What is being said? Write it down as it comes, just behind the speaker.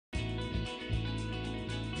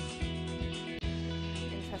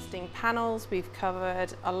interesting panels. We've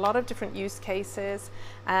covered a lot of different use cases.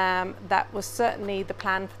 That was certainly the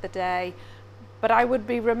plan for the day. But I would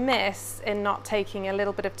be remiss in not taking a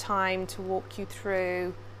little bit of time to walk you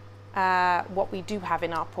through what we do have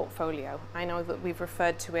in our portfolio. I know that we've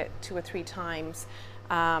referred to it 2 or 3 times,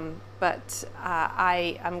 but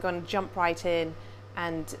I am going to jump right in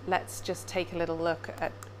and let's just take a little look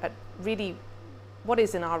at really what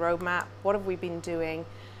is in our roadmap, what have we been doing.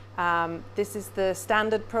 This is the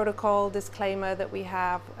standard protocol disclaimer that we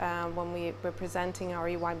have when we're presenting our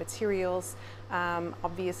EY materials.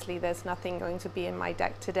 Obviously there's nothing going to be in my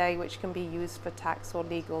deck today which can be used for tax or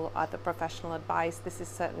legal or other professional advice. This is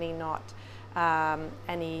certainly not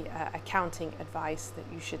any accounting advice that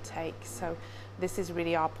you should take. So this is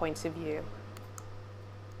really our point of view.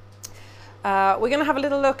 We're going to have a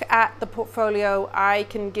little look at the portfolio. I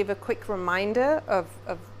can give a quick reminder of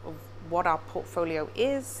what our portfolio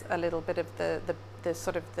is, a little bit of the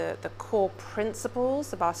sort of the core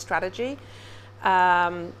principles of our strategy.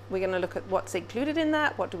 We're going to look at what's included in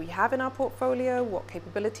that, what do we have in our portfolio, what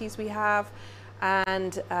capabilities we have,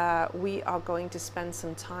 and we are going to spend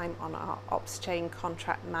some time on our OpsChain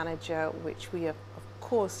Contract Manager, which we are of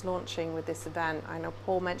course launching with this event. I know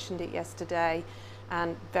Paul mentioned it yesterday,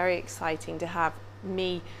 and very exciting to have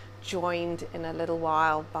me joined in a little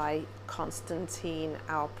while by Konstantin,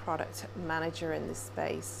 our product manager in this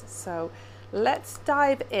space. So let's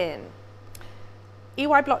dive in. EY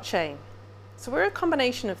Blockchain. So we're a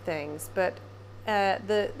combination of things, but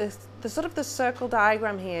the sort of the circle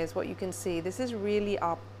diagram here is what you can see. This is really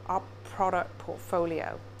our product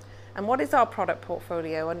portfolio. And what is our product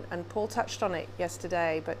portfolio? And Paul touched on it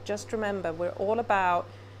yesterday, but just remember, we're all about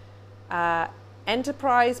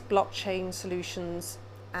enterprise blockchain solutions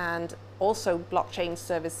and also blockchain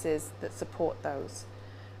services that support those.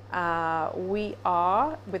 We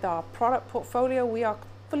are, with our product portfolio, we are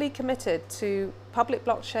fully committed to public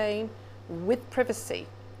blockchain with privacy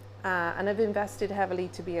and have invested heavily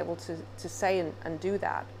to be able to say and do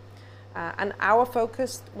that. And our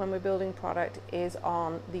focus when we're building product is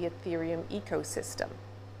on the Ethereum ecosystem.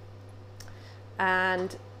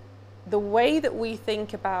 And the way that we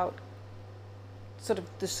think about sort of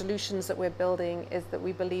the solutions that we're building is that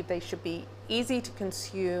we believe they should be easy to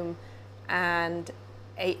consume and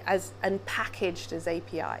packaged as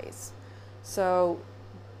APIs. So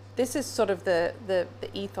this is sort of the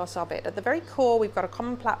ethos of it. At the very core, we've got a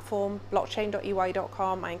common platform,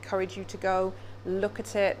 blockchain.ey.com. I encourage you to go look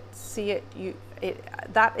at it, see it.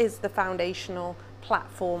 That is the foundational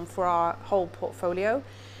platform for our whole portfolio,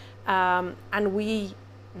 and we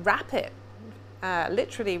wrap it.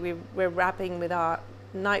 Literally, we're wrapping with our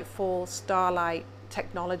Nightfall, Starlight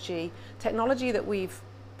technology that we've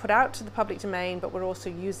put out to the public domain, but we're also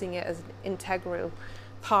using it as an integral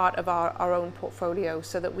part of our own portfolio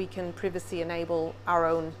so that we can privacy enable our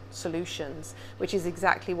own solutions, which is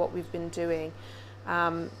exactly what we've been doing.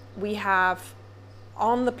 We have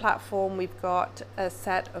on the platform, we've got a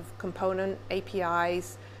set of component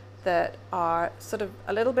APIs that are sort of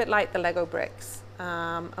a little bit like the Lego bricks.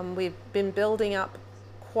 And we've been building up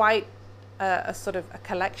quite a sort of a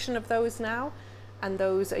collection of those now, and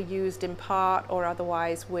those are used in part or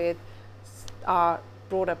otherwise with our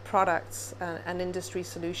broader products and industry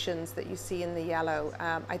solutions that you see in the yellow.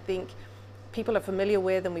 I think people are familiar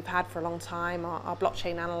with, and we've had for a long time, our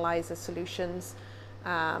blockchain analyzer solutions,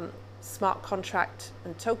 smart contract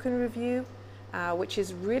and token review, which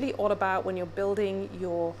is really all about when you're building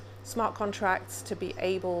your smart contracts to be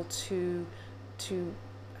able to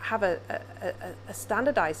have a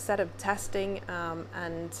standardized set of testing,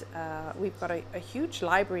 and we've got a huge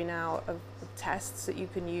library now of tests that you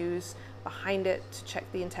can use behind it to check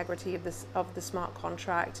the integrity of the smart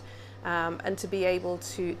contract, and to be able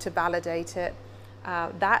to validate it.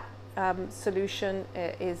 That solution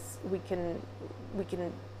is we can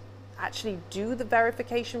actually do the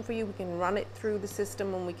verification for you. We can run it through the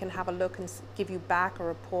system, and we can have a look and give you back a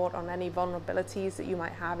report on any vulnerabilities that you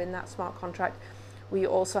might have in that smart contract. We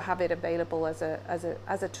also have it available as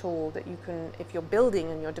a tool that you can, if you're building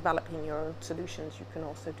and you're developing your own solutions, you can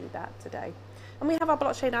also do that today. And we have our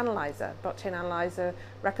blockchain analyzer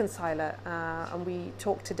reconciler, and we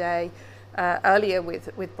talked today earlier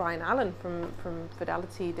with Brian Allen from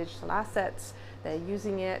Fidelity Digital Assets. They're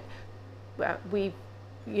using it.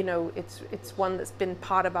 It's one that's been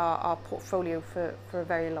part of our portfolio for a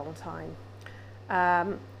very long time.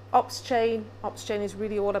 OpsChain is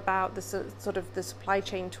really all about the sort of the supply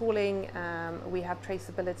chain tooling. We have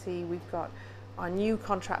traceability. We've got our new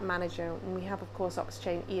contract manager, and we have, of course,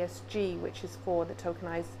 OpsChain ESG, which is for the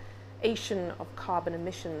tokenized of carbon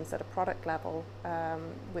emissions at a product level,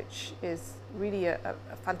 which is really a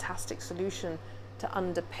fantastic solution to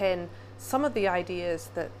underpin some of the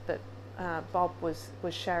ideas that Bob was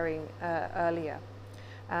sharing earlier.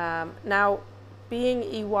 Now, being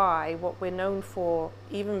EY, what we're known for,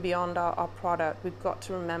 even beyond our product, we've got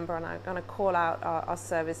to remember, and I'm going to call out our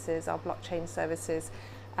services, our blockchain services.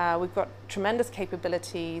 We've got tremendous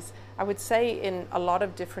capabilities, I would say, in a lot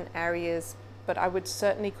of different areas, but I would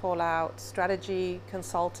certainly call out strategy,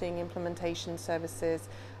 consulting, implementation services.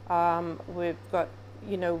 We've got,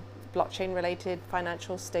 blockchain-related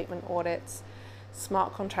financial statement audits,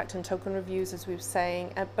 smart contract and token reviews, as we were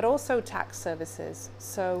saying, but also tax services.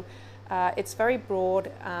 So it's very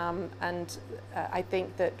broad, and I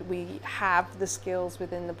think that we have the skills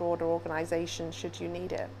within the broader organization should you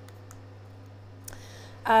need it.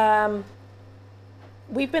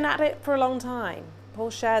 We've been at it for a long time.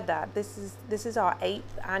 Paul shared that. This is our 8th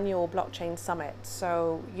annual blockchain summit.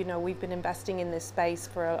 So, we've been investing in this space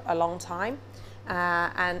for a long time.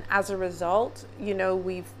 And as a result,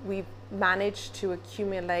 we've managed to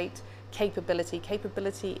accumulate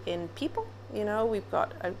capability in people. We've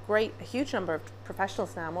got a huge number of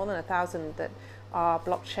professionals now, more than 1,000, that are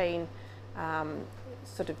blockchain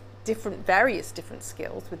sort of various different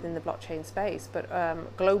skills within the blockchain space, but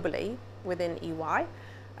globally within EY,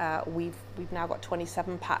 we've now got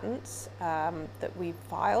 27 patents that we've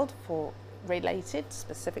filed for related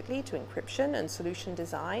specifically to encryption and solution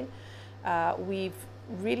design. We've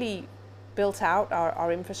really built out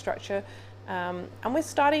our infrastructure, and we're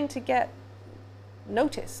starting to get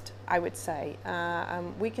noticed, I would say.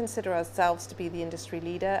 We consider ourselves to be the industry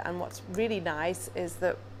leader, and what's really nice is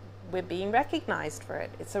that we're being recognized for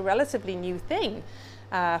it. It's a relatively new thing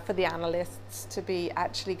for the analysts to be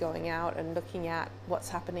actually going out and looking at what's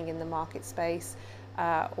happening in the market space.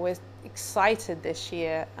 We're excited this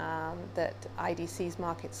year that IDC's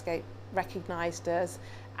MarketScape recognized us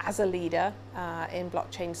as a leader in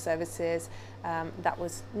blockchain services. That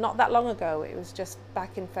was not that long ago. It was just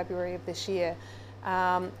back in February of this year.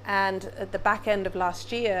 And at the back end of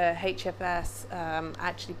last year, HFS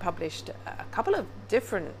actually published a couple of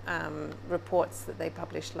different reports that they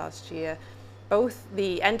published last year, both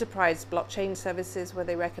the enterprise blockchain services, where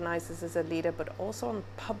they recognize us as a leader, but also on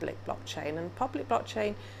public blockchain. And public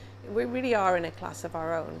blockchain, we really are in a class of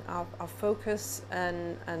our own. Our focus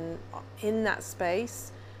and in that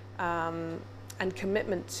space and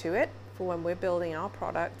commitment to it for when we're building our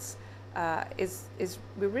products is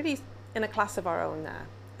we're really in a class of our own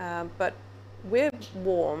there. But we're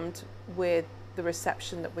warmed with the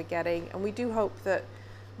reception that we're getting, and we do hope that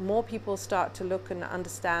more people start to look and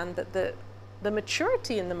understand that the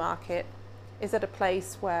maturity in the market is at a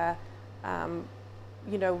place where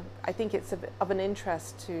I think it's of an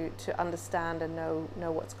interest to understand and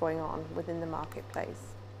know what's going on within the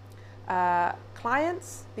marketplace.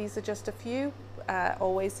 Clients, these are just a few.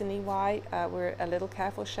 Always in EY, we're a little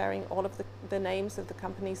careful sharing all of the names of the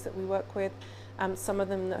companies that we work with. Some of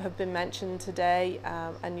them that have been mentioned today,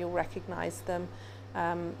 and you'll recognize them.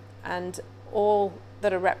 And all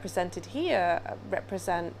that are represented here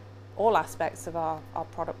represent all aspects of our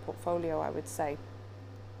product portfolio, I would say.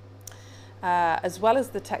 As well as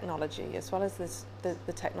the technology,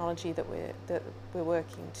 the technology that we're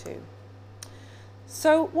working to.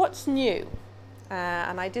 So what's new?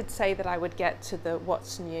 And I did say that I would get to the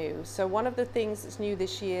what's new. So one of the things that's new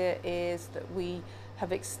this year is that we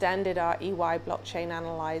have extended our EY Blockchain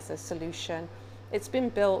Analyzer solution. It's been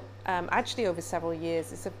built actually over several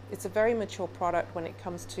years. It's a very mature product when it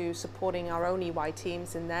comes to supporting our own EY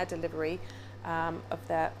teams in their delivery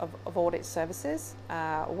of audit services.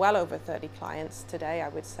 Well over 30 clients today, I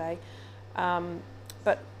would say.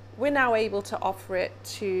 But we're now able to offer it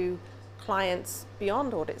to clients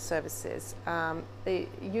beyond audit services. They're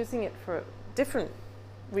using it for different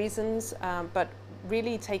reasons, but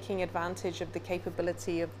really taking advantage of the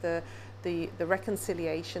capability of the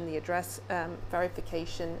reconciliation, the address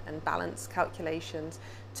verification and balance calculations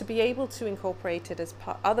to be able to incorporate it as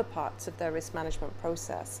other parts of their risk management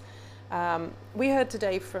process. We heard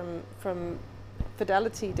today from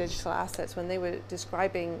Fidelity Digital Assets when they were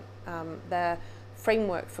describing their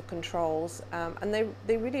framework for controls, and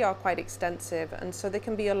they really are quite extensive, and so there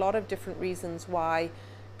can be a lot of different reasons why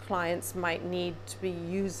clients might need to be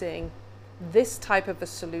using this type of a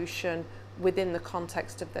solution within the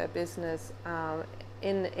context of their business,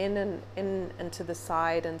 in and to the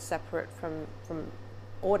side and separate from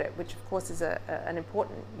audit, which of course is an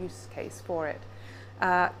important use case for it.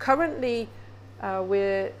 Currently,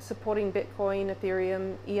 we're supporting Bitcoin,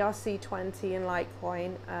 Ethereum, ERC20 and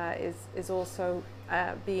Litecoin is also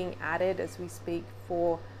being added as we speak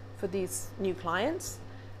for for these new clients.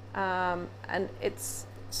 And it's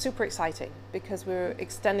super exciting because we're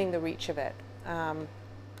extending the reach of it. And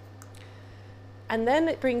then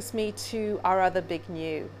it brings me to our other big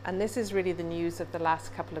new, and this is really the news of the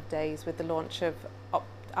last couple of days with the launch of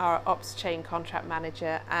our OpsChain Contract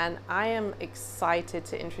Manager. And I am excited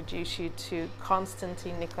to introduce you to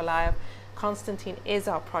Konstantin Nikolaev. Konstantin is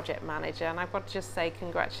our project manager, and I've got to just say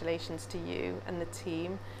congratulations to you and the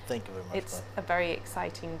team. Thank you very much. It's a very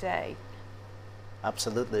exciting day.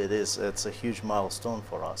 Absolutely, it is. It's a huge milestone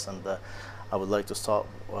for us, and I would like to start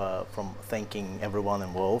from thanking everyone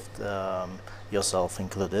involved, yourself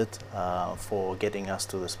included, for getting us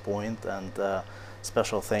to this point. And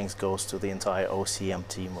special thanks goes to the entire OCM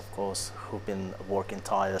team, of course, who've been working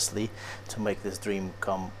tirelessly to make this dream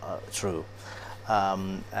come true.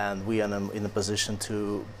 And we are in a position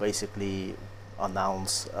to basically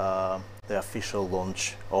announce the official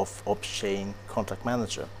launch of OpsChain Contract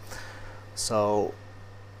Manager. So,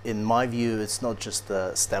 in my view, it's not just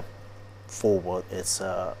a step forward, it's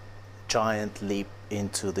a giant leap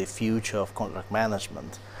into the future of contract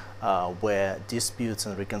management, where disputes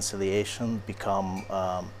and reconciliation become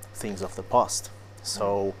things of the past.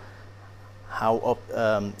 So how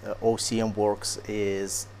OCM works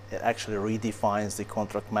is it actually redefines the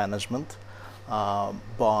contract management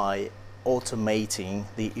by automating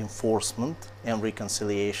the enforcement and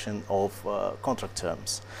reconciliation of contract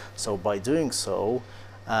terms. So by doing so,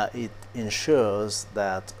 it ensures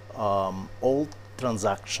that all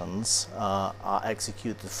transactions are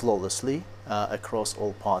executed flawlessly across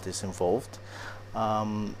all parties involved,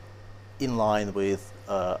 in line with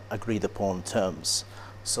agreed upon terms.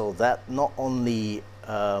 So that not only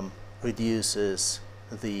reduces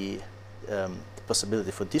the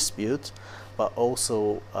possibility for dispute, but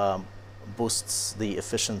also boosts the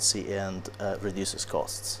efficiency and reduces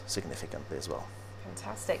costs significantly as well.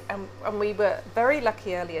 Fantastic. And we were very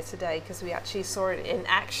lucky earlier today because we actually saw it in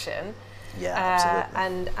action. Yeah,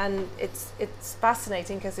 absolutely. And it's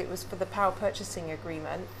fascinating because it was for the power purchasing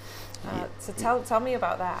agreement. So tell me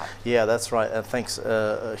about that. Yeah, that's right. And thanks,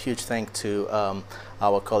 a huge thank to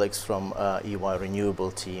our colleagues from EY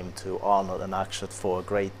Renewable team, to Arnold and Akshat for a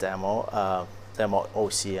great demo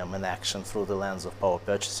OCM in action through the lens of power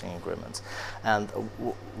purchasing agreements. And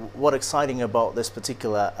what exciting about this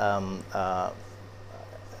particular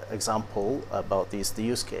example about the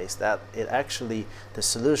use case, that it actually, the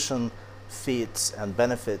solution fits and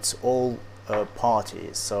benefits all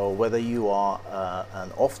parties. So whether you are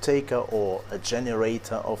an off-taker or a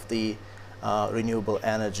generator of the renewable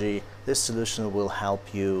energy, this solution will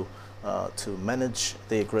help you to manage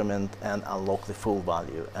the agreement and unlock the full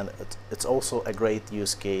value. And it's also a great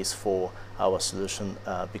use case for our solution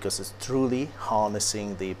because it's truly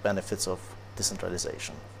harnessing the benefits of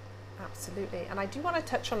decentralization. Absolutely. And I do want to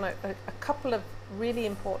touch on a couple of really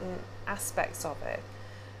important aspects of it.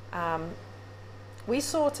 We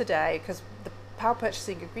saw today, because the power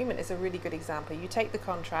purchasing agreement is a really good example. You take the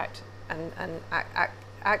contract and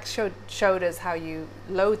showed us how you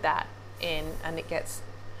load that in and it gets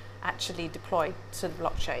actually deployed to the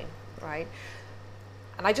blockchain, right?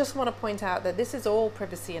 And I just want to point out that this is all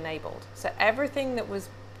privacy enabled. So everything that was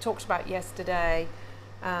talked about yesterday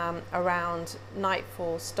around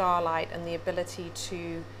Nightfall, Starlight, and the ability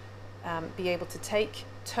to be able to take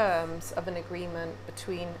terms of an agreement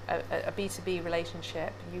between a B2B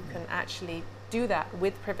relationship, you can actually do that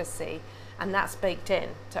with privacy, and that's baked in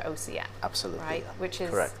to OCM. Absolutely, right? yeah. Which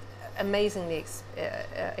is correct. Amazingly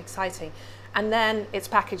exciting. And then it's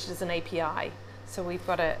packaged as an API. So we've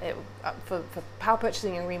got for power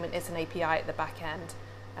purchasing agreement, it's an API at the back end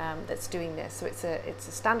that's doing this. So it's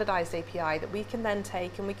a standardized API that we can then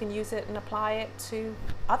take and we can use it and apply it to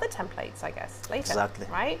other templates, I guess, later. Exactly.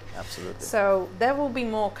 Right? Absolutely. So there will be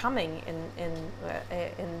more coming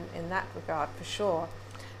in that regard for sure.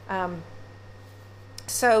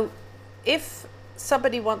 So if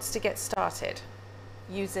somebody wants to get started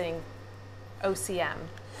using OCM.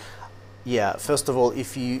 Yeah, first of all,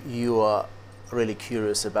 if you are really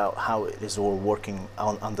curious about how it is all working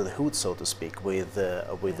under the hood, so to speak, with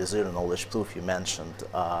the zero knowledge proof you mentioned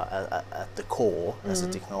at the core as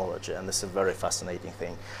a technology, and it's a very fascinating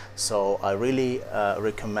thing. So I really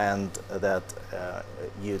recommend that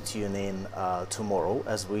you tune in tomorrow,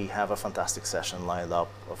 as we have a fantastic session lined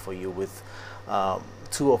up for you with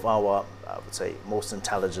two of our, I would say, most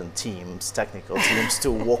intelligent teams, technical teams,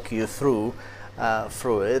 to walk you through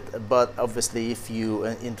it. But obviously, if you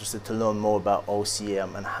are interested to learn more about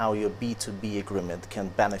OCM and how your B2B agreement can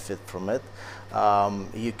benefit from it,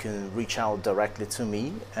 you can reach out directly to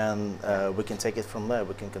me, and we can take it from there.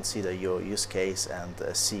 We can consider your use case and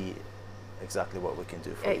see exactly what we can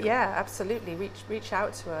do for you. Yeah, absolutely. Reach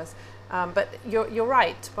out to us. But you're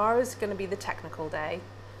right. Tomorrow's going to be the technical day.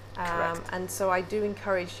 Correct. And so I do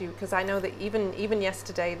encourage you, because I know that even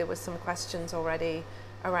yesterday there were some questions already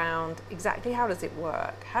around exactly how does it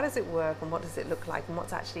work? How does it work, and what does it look like, and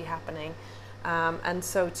what's actually happening? And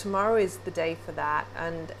so tomorrow is the day for that,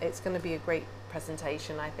 and it's going to be a great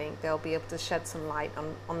presentation. I think they'll be able to shed some light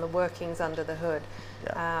on the workings under the hood,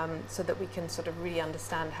 so that we can sort of really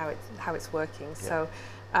understand how it's working. Yeah.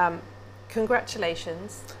 So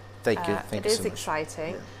congratulations. Thank you. Thank you so much. It is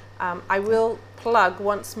exciting. Yeah. I will plug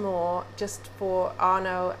once more just for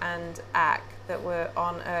Arno and Ak that were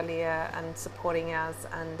on earlier and supporting us,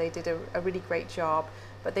 and they did a really great job.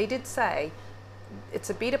 But they did say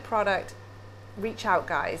it's a beta product. Reach out,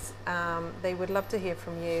 guys. They would love to hear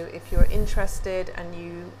from you if you're interested and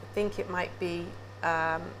you think it might be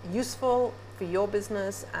useful for your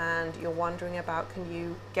business, and you're wondering about can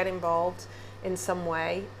you get involved in some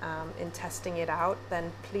way in testing it out.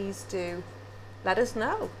 Then please do let us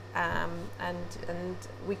know, and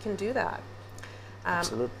we can do that.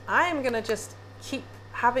 Absolutely. I am going to just keep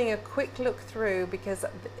having a quick look through, because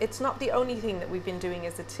it's not the only thing that we've been doing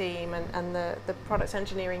as a team, and the product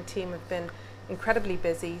engineering team have been incredibly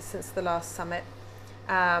busy since the last summit.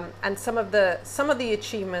 And some of the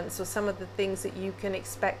achievements, or some of the things that you can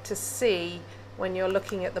expect to see when you're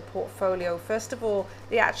looking at the portfolio. First of all,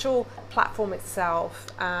 the actual platform itself.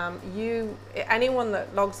 Anyone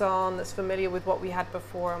that logs on, that's familiar with what we had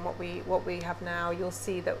before and what we have now, you'll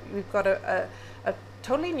see that we've got a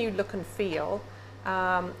totally new look and feel.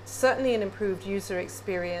 Certainly an improved user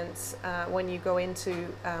experience when you go into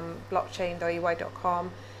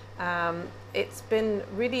blockchain.ey.com. It's been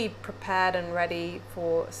really prepared and ready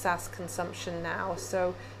for SaaS consumption now.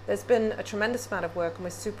 So there's been a tremendous amount of work, and we're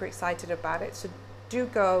super excited about it. So do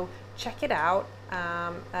go check it out.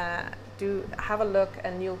 Do have a look,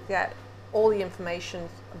 and you'll get all the information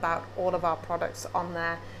about all of our products on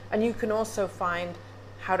there. And you can also find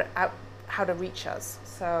how to reach us.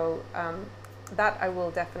 So that I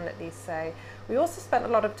will definitely say. We also spent a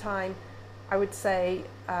lot of time, I would say,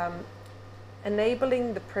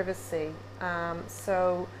 enabling the privacy.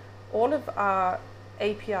 So all of our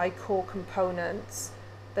API core components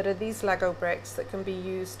that are these Lego bricks that can be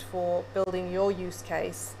used for building your use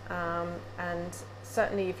case. And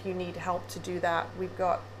certainly if you need help to do that, we've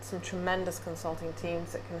got some tremendous consulting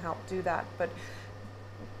teams that can help do that. But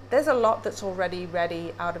there's a lot that's already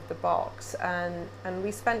ready out of the box. And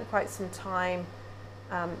we spent quite some time,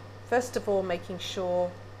 first of all, making sure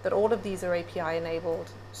that all of these are API enabled,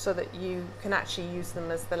 so that you can actually use them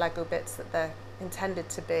as the Lego bits that they're intended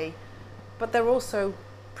to be. But they're also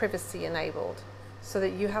privacy enabled, so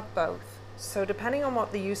that you have both. So depending on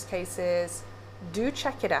what the use case is, do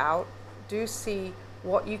check it out, do see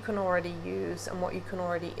what you can already use and what you can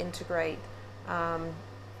already integrate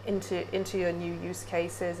into your new use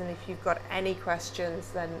cases. And if you've got any questions,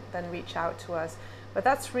 then reach out to us. But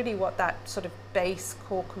that's really what that sort of base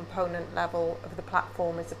core component level of the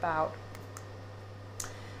platform is about.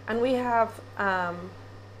 And we have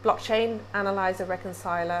blockchain analyzer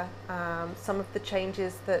reconciler. Some of the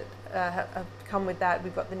changes that have come with that,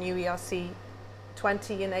 we've got the new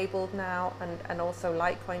ERC20 enabled now, and also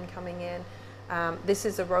Litecoin coming in. This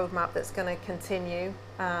is a roadmap that's going to continue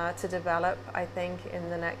to develop, I think, in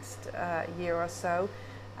the next year or so.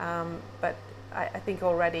 But I think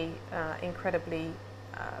already incredibly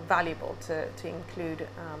valuable to include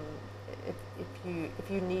if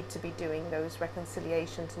you need to be doing those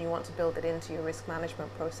reconciliations and you want to build it into your risk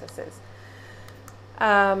management processes.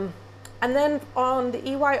 And then on the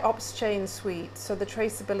EY OpsChain suite, so the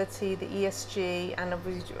traceability, the ESG, and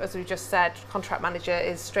as we just said, Contract Manager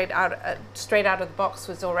is straight out of the box,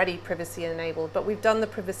 was already privacy enabled, but we've done the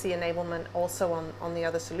privacy enablement also on the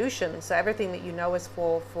other solutions. So everything that you know is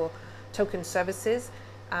for token services,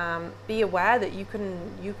 be aware that you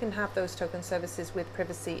can have those token services with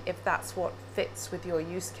privacy if that's what fits with your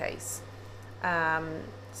use case.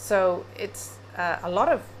 So it's a lot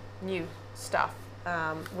of new stuff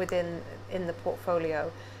in the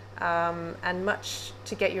portfolio, and much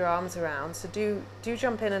to get your arms around. So do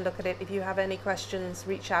jump in and look at it. If you have any questions,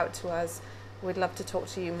 reach out to us. We'd love to talk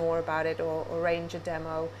to you more about it, or arrange a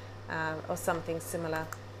demo or something similar.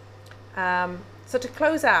 So to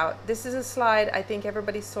close out, this is a slide, I think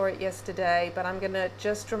everybody saw it yesterday, but I'm going to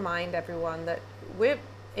just remind everyone that we're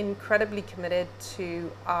incredibly committed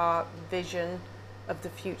to our vision of the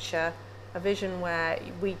future, a vision where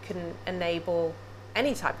we can enable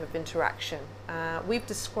any type of interaction. We've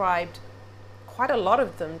described quite a lot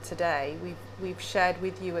of them today. We've shared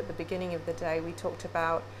with you at the beginning of the day, we talked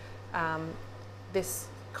about this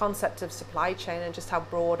concept of supply chain and just how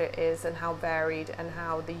broad it is and how varied, and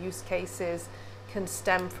how the use cases can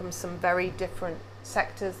stem from some very different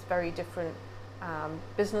sectors, very different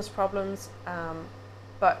business problems,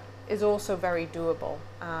 but is also very doable.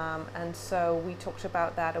 And so we talked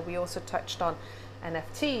about that, and we also touched on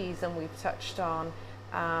NFTs, and we've touched on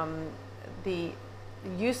the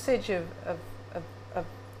usage of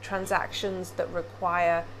transactions that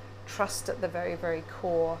require trust at the very, very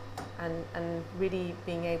core, and really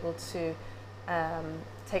being able to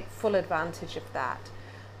take full advantage of that.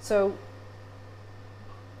 So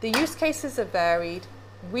the use cases are varied.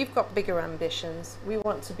 We've got bigger ambitions. We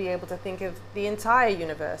want to be able to think of the entire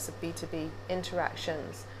universe of B2B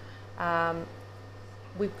interactions.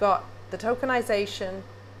 We've got the tokenization,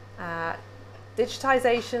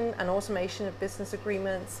 digitization and automation of business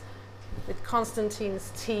agreements, with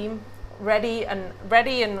Konstantin's team ready and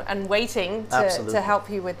waiting to help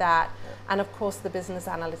you with that. And of course the business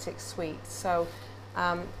analytics suite. So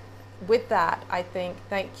with that, I think,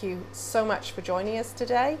 thank you so much for joining us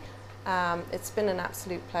today. It's been an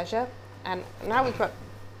absolute pleasure. And now we've got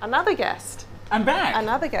another guest. I'm back.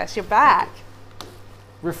 Another guest, you're back.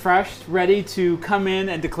 Refreshed, ready to come in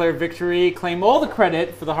and declare victory, claim all the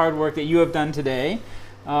credit for the hard work that you have done today,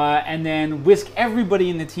 and then whisk everybody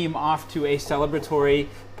in the team off to a celebratory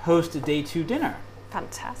post-day 2 dinner.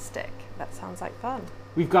 Fantastic. That sounds like fun.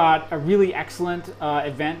 We've got a really excellent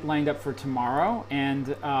event lined up for tomorrow, and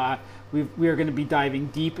we are going to be diving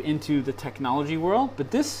deep into the technology world.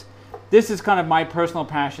 But this is kind of my personal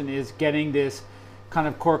passion, is getting this kind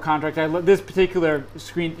of core contract. This particular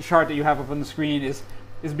screen chart that you have up on the screen is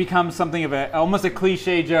become something of almost a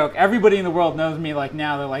cliche joke. Everybody in the world knows me like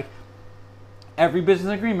now. They're like, every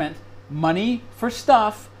business agreement, money for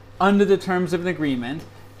stuff under the terms of an agreement.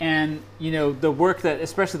 And the work that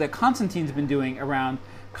especially that Konstantin's been doing around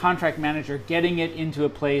Contract Manager, getting it into a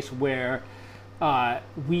place where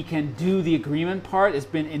we can do the agreement part, has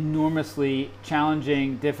been enormously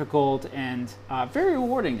challenging, difficult, and very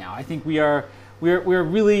rewarding now. I think we're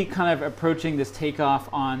really kind of approaching this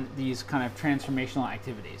takeoff on these kind of transformational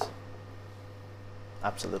activities.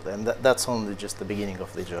 Absolutely, and that's only just the beginning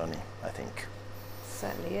of the journey, I think.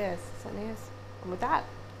 Certainly is, certainly is. And with that,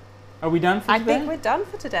 are we done for today? I think we're done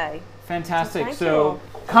for today. Fantastic. So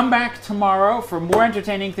come back tomorrow for more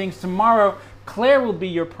entertaining things. Tomorrow, Claire will be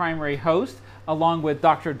your primary host, along with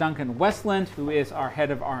Dr. Duncan Westland, who is our head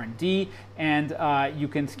of R&D. And you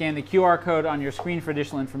can scan the QR code on your screen for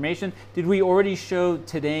additional information. Did we already show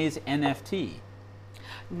today's NFT?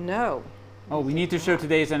 No. Oh, we need to show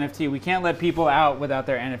today's NFT. We can't let people out without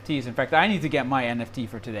their NFTs. In fact, I need to get my NFT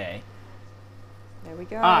for today. There we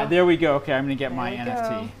go. Ah, there we go. Okay, I'm going to get my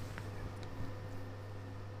NFT.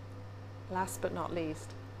 Last but not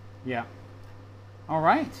least. Yeah. All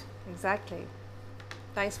right. Exactly.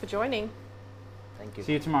 Thanks for joining. Thank you.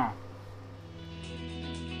 See you tomorrow.